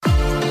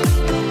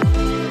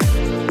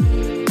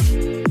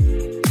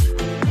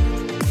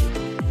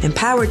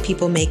Empowered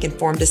people make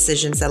informed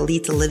decisions that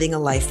lead to living a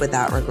life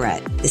without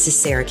regret. This is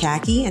Sarah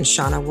Kaki and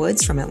Shauna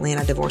Woods from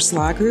Atlanta Divorce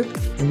Law Group,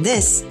 and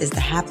this is the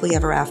Happily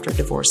Ever After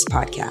Divorce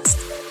Podcast.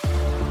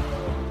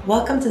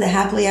 Welcome to the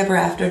Happily Ever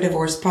After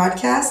Divorce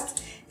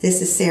Podcast.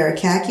 This is Sarah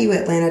Kaki with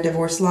Atlanta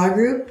Divorce Law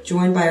Group,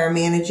 joined by our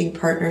managing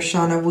partner,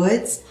 Shauna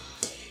Woods.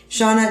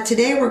 Shauna,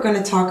 today we're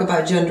going to talk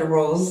about gender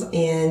roles,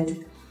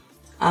 and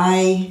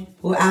I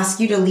will ask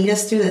you to lead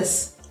us through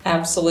this.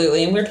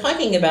 Absolutely. And we're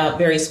talking about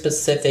very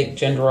specific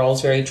gender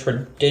roles, very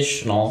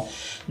traditional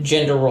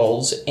gender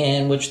roles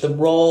in which the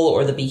role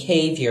or the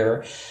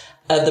behavior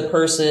of the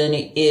person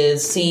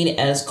is seen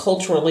as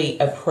culturally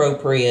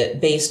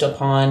appropriate based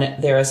upon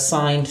their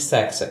assigned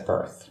sex at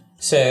birth.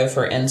 So,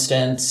 for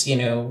instance,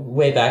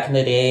 way back in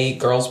the day,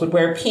 girls would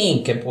wear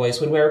pink and boys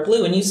would wear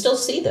blue. And you still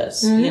see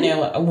this, when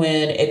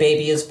a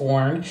baby is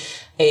born,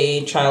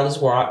 a child is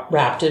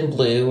wrapped in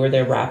blue or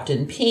they're wrapped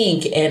in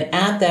pink. And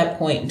at that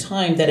point in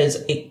time, that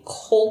is a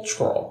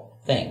cultural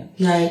thing,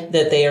 right?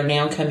 That they are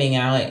now coming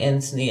out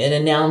and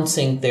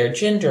announcing their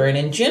gender. And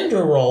in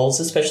gender roles,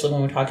 especially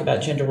when we talk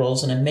about gender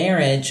roles in a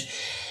marriage,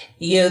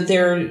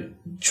 they're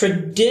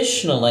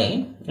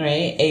traditionally,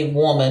 right, a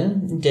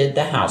woman did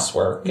the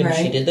housework and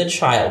she did the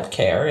child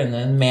care, and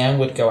then the man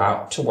would go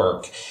out to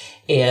work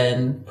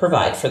and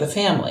provide for the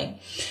family.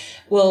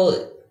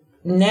 Well,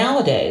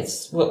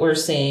 nowadays, what we're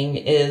seeing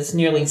is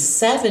nearly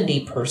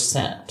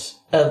 70%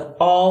 of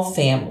all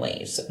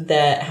families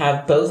that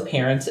have both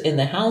parents in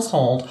the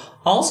household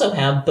also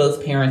have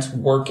both parents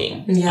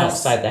working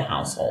outside the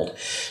household.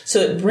 So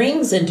it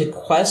brings into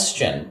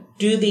question,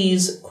 do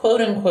these quote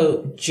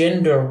unquote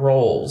gender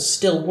roles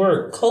still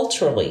work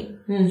culturally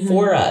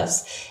for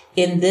us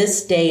in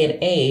this day and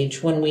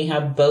age when we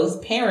have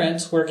both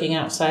parents working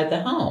outside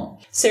the home?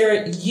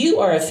 Sarah,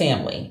 you are a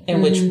family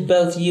in which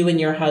both you and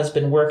your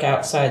husband work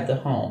outside the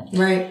home.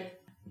 Right.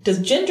 Does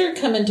gender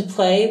come into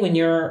play when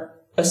you're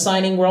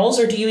assigning roles,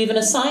 or do you even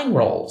assign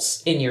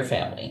roles in your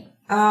family?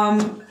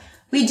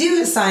 We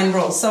do assign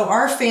roles. So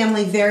our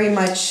family very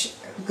much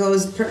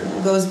goes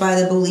by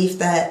the belief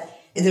that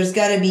there's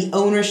got to be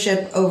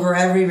ownership over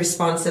every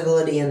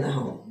responsibility in the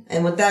home.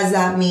 And what does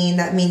that mean?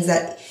 That means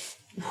that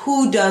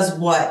who does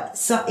what.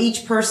 So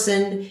each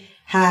person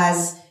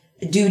has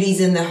duties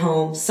in the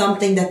home,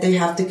 something that they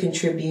have to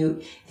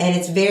contribute. And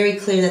it's very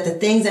clear that the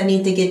things that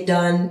need to get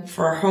done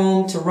for our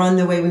home to run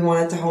the way we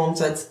want it to home,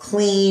 so it's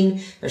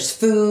clean, there's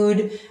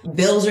food,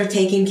 bills are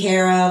taken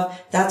care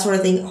of, that sort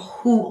of thing.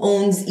 Who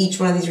owns each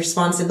one of these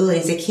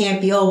responsibilities? It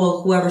can't be,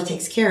 whoever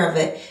takes care of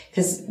it,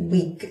 because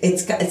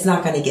it's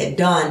not going to get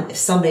done if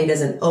somebody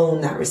doesn't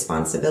own that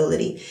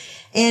responsibility.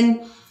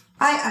 And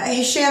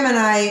Hisham and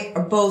I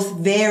are both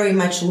very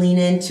much lean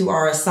into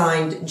our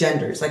assigned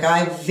genders. Like,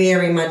 I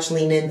very much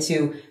lean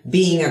into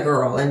being a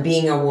girl and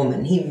being a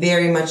woman. He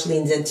very much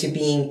leans into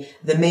being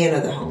the man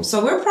of the home.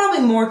 So we're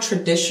probably more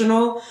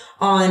traditional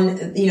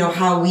on,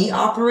 how we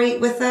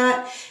operate with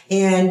that.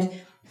 And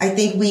I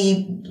think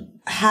we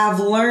have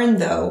learned,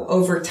 though,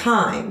 over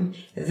time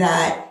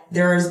that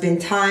there's been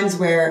times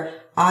where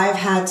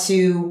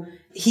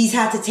he's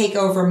had to take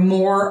over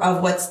more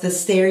of what's the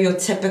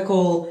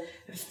stereotypical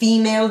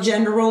female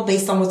gender role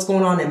based on what's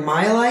going on in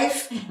my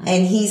life.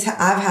 And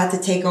I've had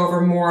to take over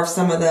more of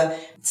some of the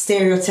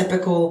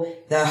stereotypical,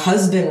 the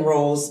husband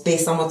roles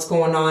based on what's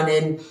going on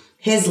in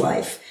his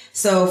life.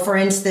 So for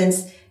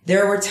instance,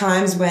 there were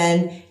times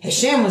when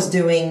Hisham was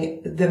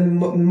doing the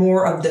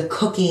more of the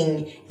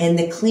cooking and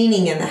the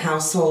cleaning in the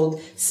household,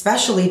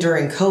 especially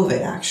during COVID,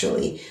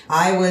 actually.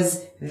 I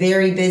was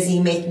very busy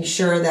making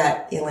sure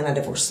that Atlanta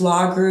Divorce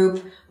Law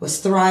Group was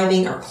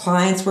thriving. Our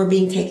clients were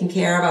being taken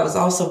care of. I was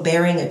also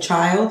bearing a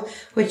child,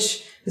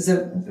 which is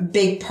a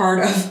big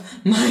part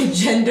of my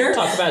gender.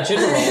 Talk about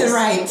gender roles.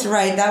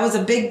 Right. That was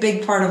a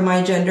big part of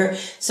my gender.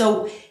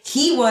 So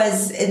he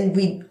was, and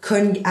we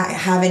couldn't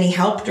have any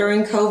help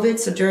during COVID.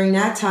 So during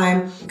that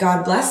time,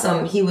 God bless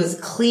him, he was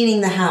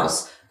cleaning the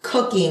house,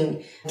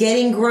 cooking,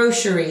 getting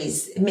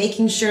groceries,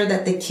 making sure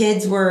that the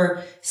kids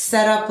were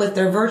set up with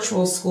their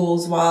virtual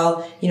schools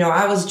while,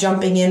 I was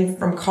jumping in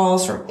from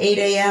calls from 8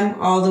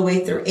 a.m. all the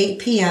way through 8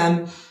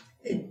 p.m.,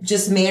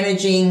 just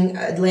managing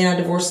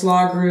Atlanta Divorce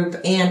Law Group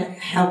and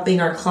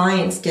helping our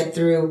clients get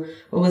through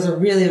what was a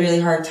really, really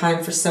hard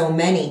time for so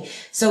many.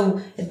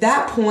 So at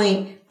that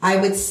point, I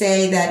would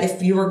say that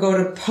if you were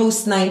go to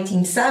post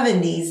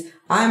 1970s,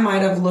 I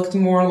might have looked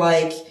more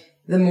like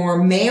the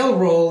more male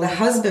role, the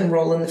husband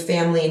role in the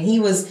family. And he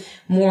was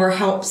more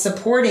help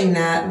supporting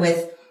that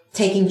with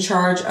taking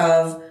charge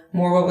of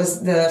more what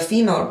was the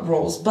female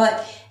roles.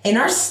 But in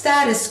our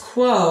status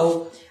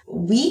quo,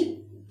 we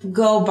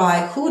go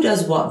by who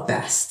does what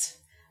best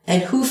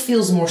and who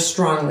feels more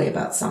strongly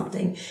about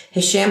something.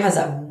 Hisham has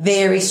a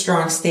very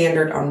strong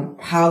standard on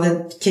how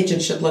the kitchen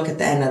should look at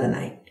the end of the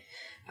night.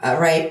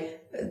 Right?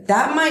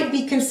 That might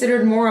be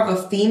considered more of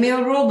a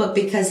female role, but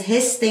because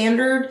his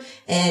standard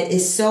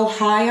is so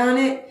high on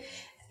it,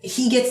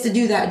 he gets to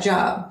do that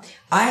job.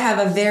 I have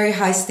a very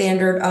high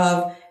standard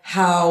of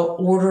how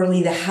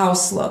orderly the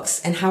house looks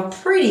and how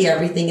pretty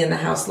everything in the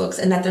house looks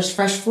and that there's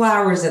fresh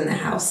flowers in the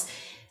house.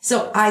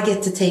 So I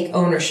get to take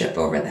ownership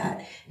over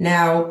that.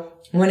 Now,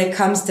 when it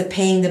comes to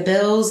paying the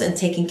bills and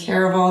taking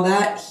care of all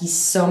that, he's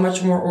so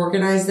much more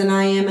organized than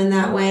I am in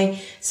that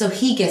way. So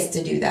he gets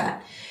to do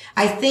that.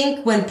 I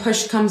think when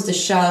push comes to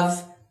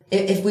shove,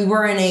 if we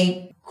were in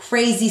a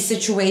crazy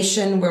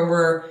situation where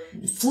we're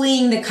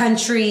fleeing the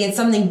country and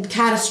something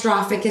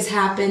catastrophic has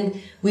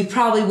happened, we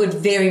probably would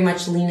very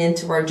much lean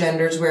into our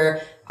genders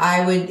where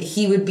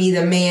he would be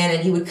the man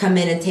and he would come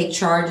in and take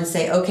charge and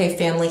say, okay,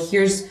 family,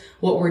 here's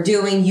what we're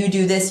doing. You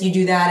do this, you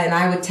do that. And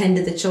I would tend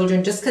to the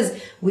children just because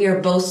we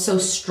are both so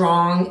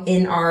strong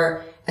in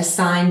our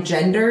assigned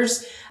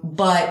genders.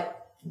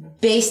 But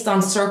based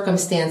on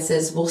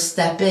circumstances, we'll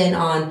step in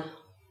on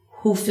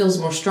who feels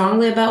more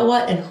strongly about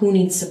what and who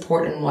needs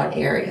support in what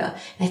area.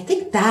 And I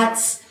think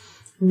that's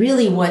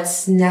really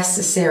what's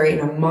necessary in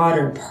a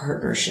modern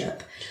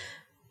partnership.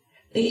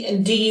 Do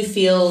you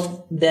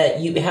feel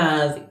that you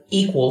have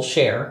equal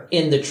share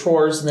in the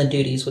chores and the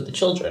duties with the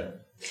children?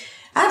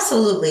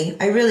 Absolutely.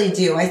 I really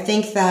do. I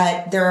think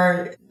that there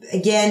are,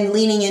 again,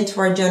 leaning into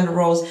our gender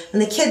roles.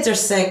 When the kids are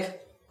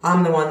sick,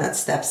 I'm the one that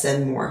steps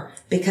in more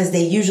because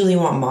they usually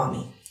want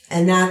mommy.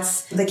 And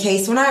that's the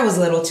case when I was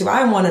little too.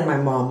 I wanted my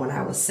mom when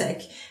I was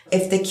sick.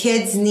 If the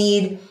kids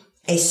need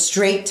a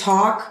straight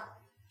talk,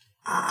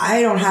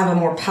 I don't have a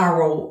more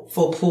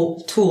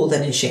powerful tool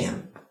than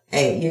Hisham.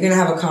 Hey, you're going to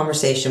have a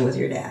conversation with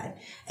your dad.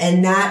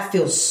 And that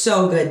feels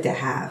so good to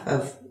have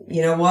of,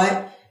 you know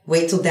what?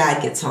 Wait till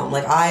dad gets home.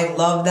 Like, I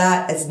love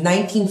that. As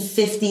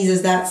 1950s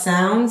as that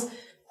sounds,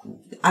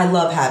 I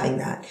love having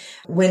that.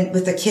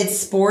 With the kids'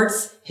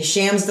 sports,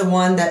 Hisham's the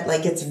one that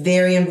like gets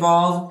very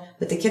involved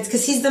with the kids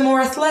because he's the more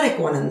athletic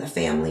one in the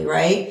family,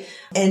 right?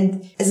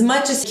 And as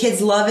much as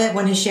kids love it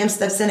when Hisham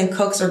steps in and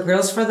cooks or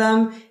grills for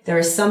them, there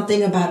is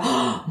something about,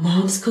 oh,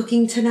 mom's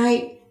cooking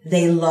tonight.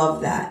 They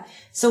love that.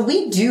 So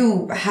we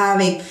do have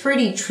a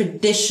pretty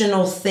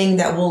traditional thing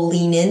that we'll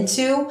lean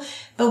into,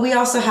 but we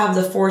also have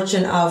the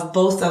fortune of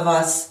both of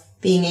us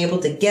being able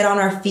to get on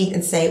our feet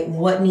and say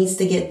what needs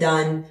to get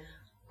done,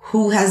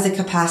 who has the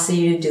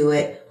capacity to do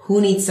it,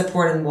 who needs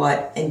support and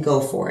what, and go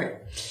for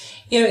it.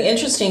 You know,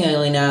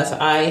 interestingly enough,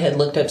 I had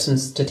looked up some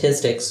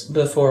statistics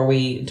before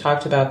we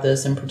talked about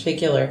this in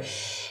particular,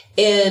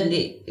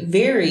 and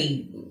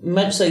very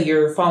much so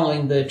you're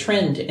following the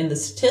trend in the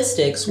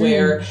statistics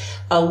where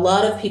a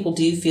lot of people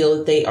do feel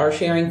that they are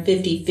sharing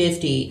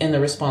 50-50 in the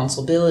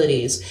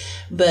responsibilities,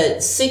 but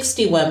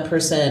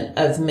 61%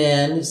 of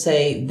men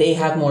say they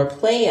have more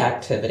play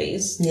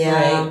activities,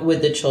 right,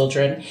 with the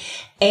children,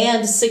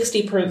 and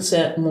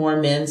 60%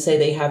 more men say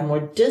they have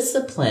more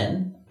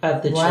discipline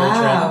of the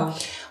children.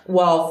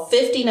 While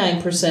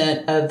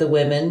 59% of the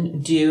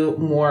women do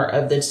more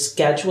of the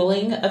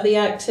scheduling of the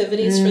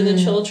activities for the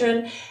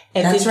children.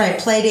 And that's right.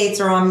 Play dates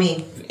are on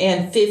me.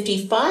 And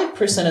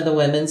 55% of the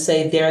women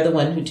say they're the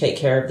one who take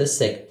care of the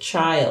sick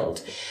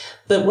child.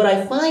 But what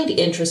I find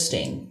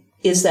interesting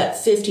is that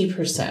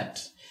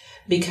 50%,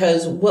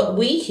 because what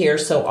we hear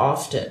so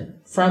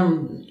often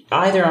from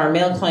either our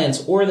male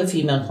clients or the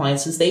female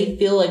clients is they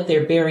feel like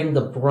they're bearing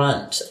the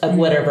brunt of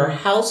whatever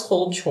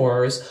household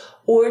chores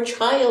or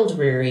child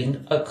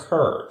rearing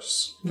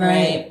occurs.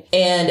 Right.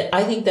 And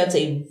I think that's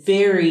a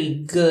very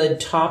good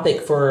topic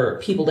for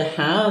people to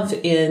have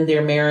in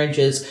their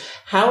marriages.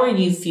 How are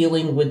you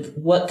feeling with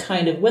what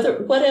kind of,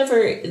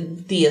 whatever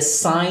the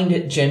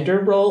assigned gender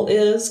role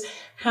is,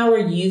 how are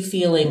you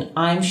feeling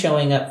I'm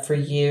showing up for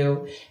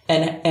you?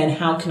 And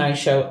how can I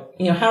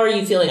how are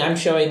you feeling I'm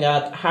showing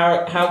up?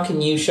 How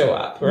can you show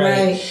up?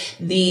 Right.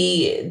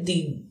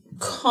 The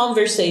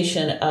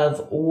conversation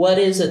of what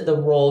is it the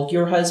role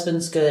your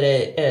husband's good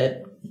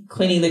at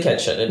cleaning the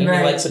kitchen and he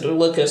likes it to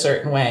look a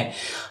certain way.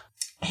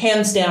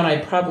 Hands down, I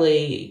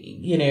probably,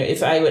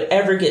 if I would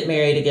ever get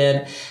married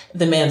again,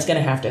 the man's going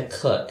to have to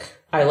cook.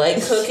 I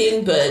like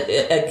cooking, but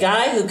a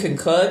guy who can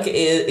cook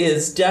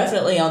is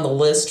definitely on the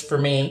list for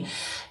me.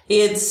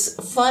 It's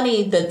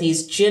funny that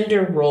these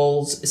gender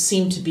roles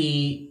seem to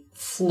be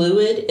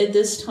fluid at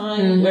this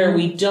time, where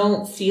we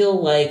don't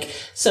feel like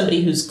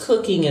somebody who's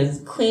cooking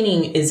and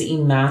cleaning is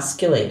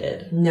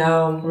emasculated.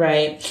 No.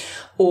 Right?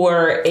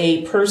 Or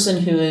a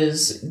person who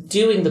is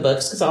doing the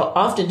books, because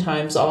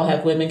oftentimes I'll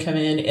have women come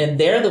in and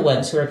they're the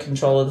ones who are in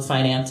control of the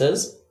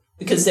finances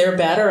because they're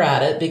better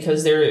at it,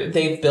 because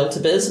they've built a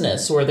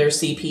business, or they're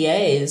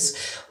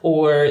CPAs,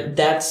 or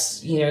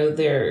that's,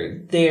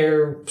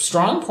 their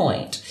strong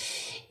point.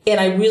 And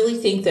I really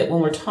think that when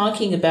we're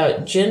talking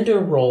about gender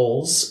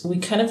roles, we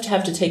kind of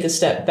have to take a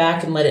step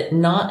back and let it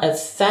not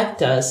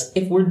affect us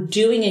if we're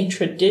doing a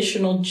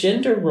traditional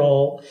gender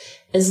role,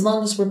 as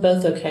long as we're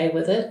both okay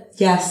with it.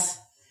 Yes.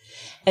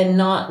 And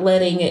not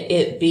letting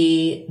it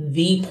be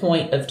the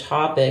point of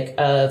topic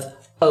of,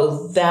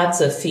 oh,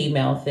 that's a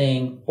female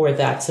thing or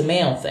that's a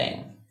male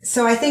thing.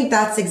 So I think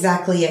that's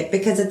exactly it,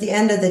 because at the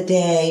end of the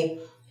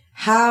day,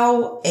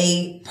 how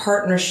a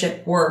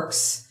partnership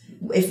works,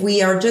 if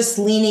we are just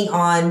leaning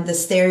on the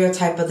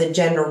stereotype of the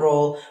gender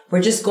role,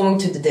 we're just going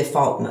to the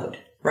default mode,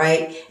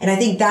 right? And I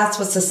think that's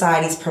what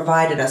society's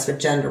provided us with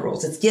gender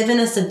roles. It's given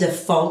us a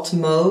default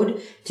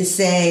mode to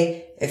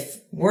say,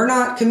 if we're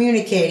not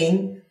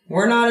communicating,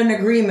 we're not in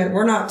agreement,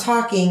 we're not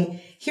talking,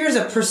 here's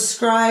a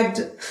prescribed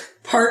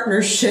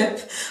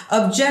partnership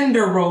of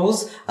gender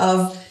roles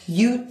of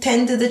you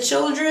tend to the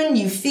children,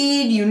 you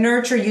feed, you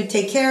nurture, you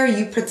take care,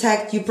 you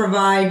protect, you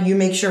provide, you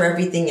make sure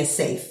everything is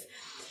safe.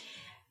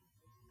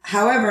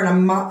 However,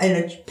 in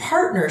a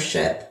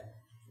partnership,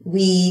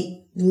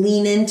 we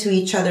lean into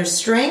each other's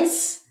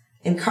strengths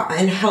and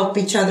help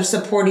each other,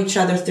 support each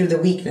other through the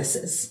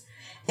weaknesses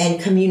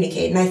and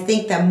communicate. And I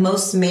think that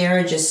most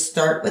marriages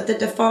start with the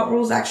default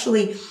rules.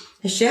 Actually,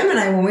 Hashem and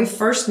I, when we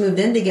first moved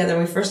in together,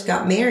 when we first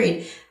got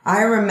married,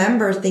 I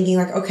remember thinking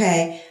like,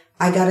 okay,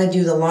 I got to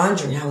do the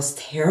laundry. I was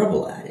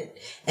terrible at it.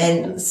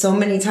 And so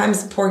many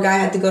times, the poor guy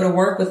had to go to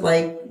work with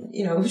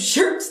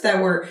shirts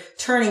that were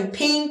turning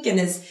pink and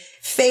his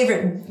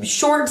favorite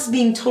shorts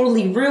being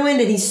totally ruined.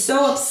 And he's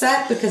so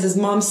upset because his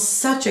mom's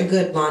such a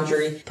good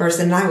laundry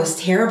person. And I was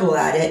terrible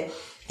at it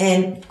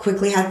and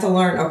quickly had to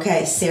learn,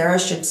 okay, Sarah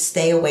should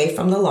stay away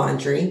from the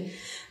laundry,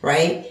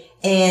 right?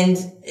 And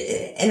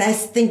I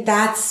think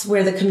that's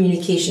where the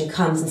communication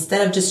comes.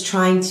 Instead of just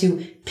trying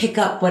to pick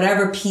up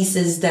whatever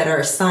pieces that are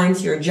assigned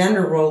to your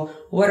gender role,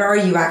 what are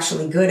you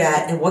actually good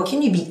at? And what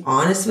can you be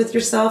honest with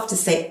yourself to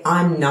say,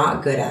 I'm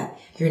not good at?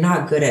 You're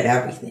not good at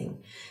everything.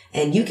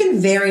 And you can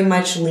very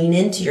much lean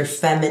into your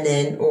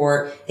feminine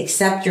or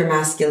accept your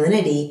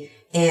masculinity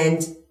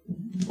and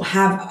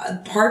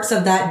have parts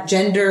of that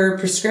gender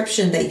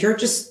prescription that you're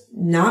just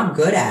not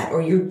good at,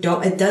 or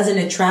it doesn't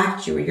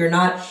attract you, or you're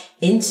not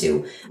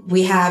into.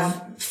 We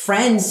have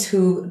friends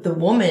who the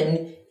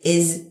woman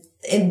is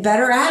a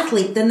better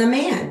athlete than the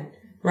man,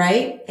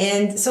 right?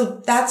 And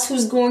so that's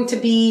who's going to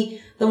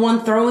be the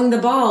one throwing the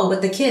ball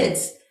with the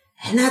kids.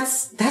 And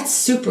that's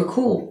super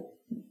cool.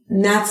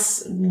 And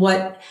that's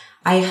what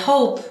I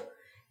hope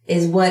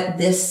is what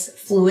this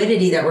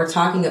fluidity that we're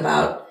talking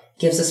about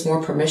gives us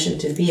more permission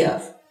to be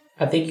of.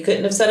 I think you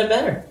couldn't have said it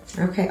better.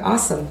 Okay,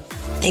 awesome.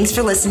 Thanks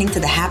for listening to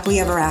the Happily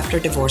Ever After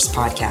Divorce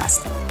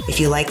podcast. If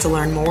you'd like to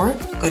learn more,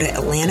 go to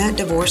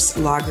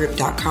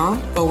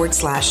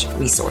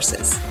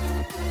AtlantaDivorceLawGroup.com/resources.